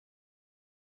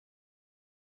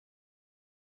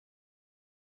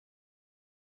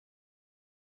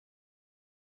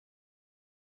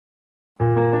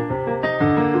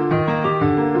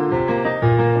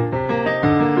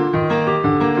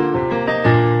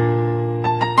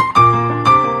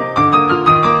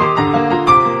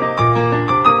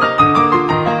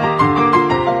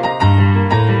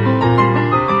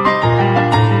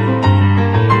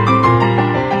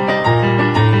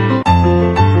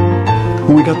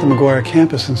got the McGuire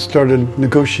campus and started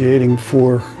negotiating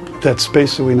for that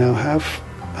space that we now have,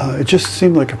 it just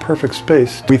seemed like a perfect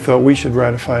space. We thought we should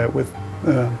ratify it with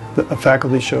a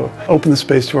faculty show, open the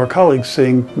space to our colleagues,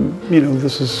 saying, you know,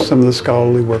 this is some of the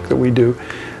scholarly work that we do,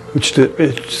 which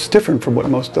it's different from what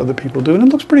most other people do, and it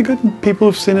looks pretty good, and people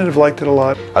who've seen it have liked it a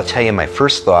lot. I'll tell you, my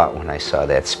first thought when I saw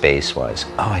that space was,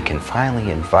 oh, I can finally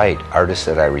invite artists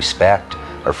that I respect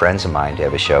or friends of mine to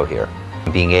have a show here.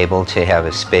 Being able to have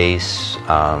a space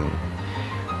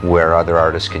where other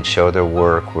artists can show their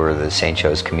work, where the St.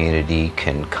 Joe's community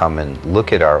can come and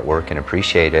look at artwork and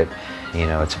appreciate it. You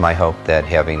know, it's my hope that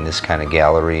having this kind of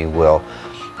gallery will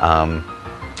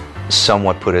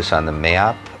somewhat put us on the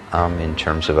map in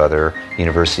terms of other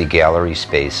university gallery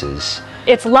spaces.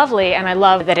 It's lovely, and I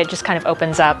love that it just kind of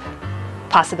opens up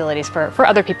possibilities for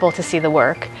other people to see the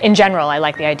work. In general, I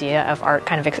like the idea of art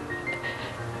kind of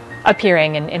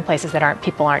appearing in places that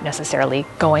people aren't necessarily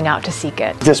going out to seek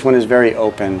it. This one is very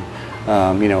open,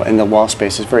 you know, and the wall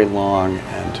space is very long,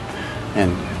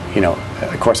 and you know,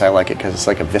 of course I like it because it's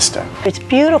like a vista. It's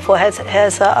beautiful. It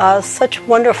has such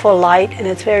wonderful light, and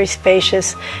it's very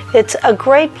spacious. It's a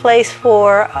great place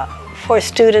for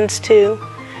students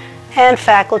and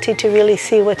faculty to really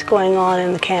see what's going on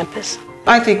in the campus.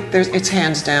 I think it's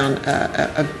hands down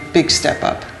a big step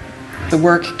up. The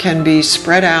work can be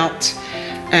spread out,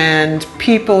 and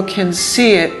people can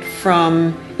see it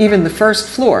from even the first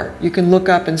floor. You can look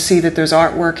up and see that there's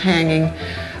artwork hanging.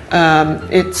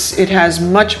 It has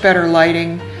much better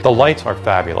lighting. The lights are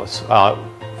fabulous.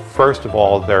 First of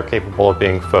all, they're capable of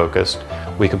being focused.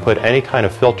 We can put any kind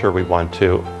of filter we want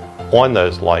to on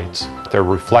those lights. They're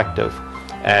reflective,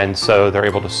 and so they're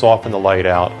able to soften the light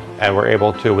out, and we're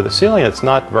able to, with a ceiling that's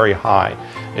not very high,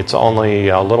 it's only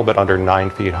a little bit under 9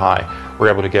 feet high, we're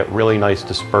able to get really nice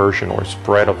dispersion or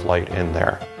spread of light in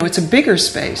there. It's a bigger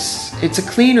space. It's a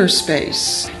cleaner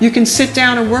space. You can sit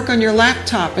down and work on your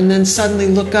laptop and then suddenly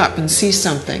look up and see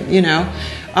something, you know.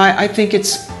 I think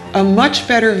it's a much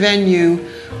better venue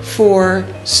for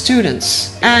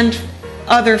students and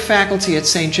other faculty at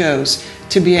St. Joe's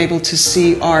to be able to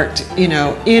see art, you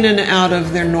know, in and out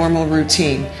of their normal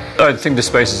routine. I think the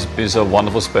space is a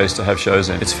wonderful space to have shows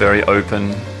in. It's very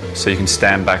open, so you can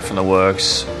stand back from the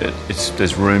works.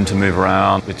 There's room to move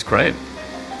around. It's great.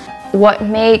 What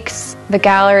makes the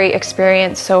gallery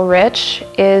experience so rich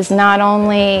is not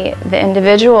only the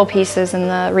individual pieces and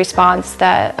the response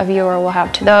that a viewer will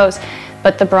have to those,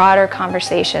 but the broader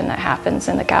conversation that happens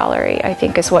in the gallery, I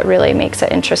think, is what really makes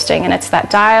it interesting. And it's that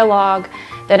dialogue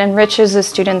that enriches the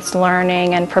students'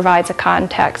 learning and provides a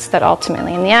context that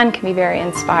ultimately, in the end, can be very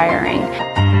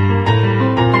inspiring.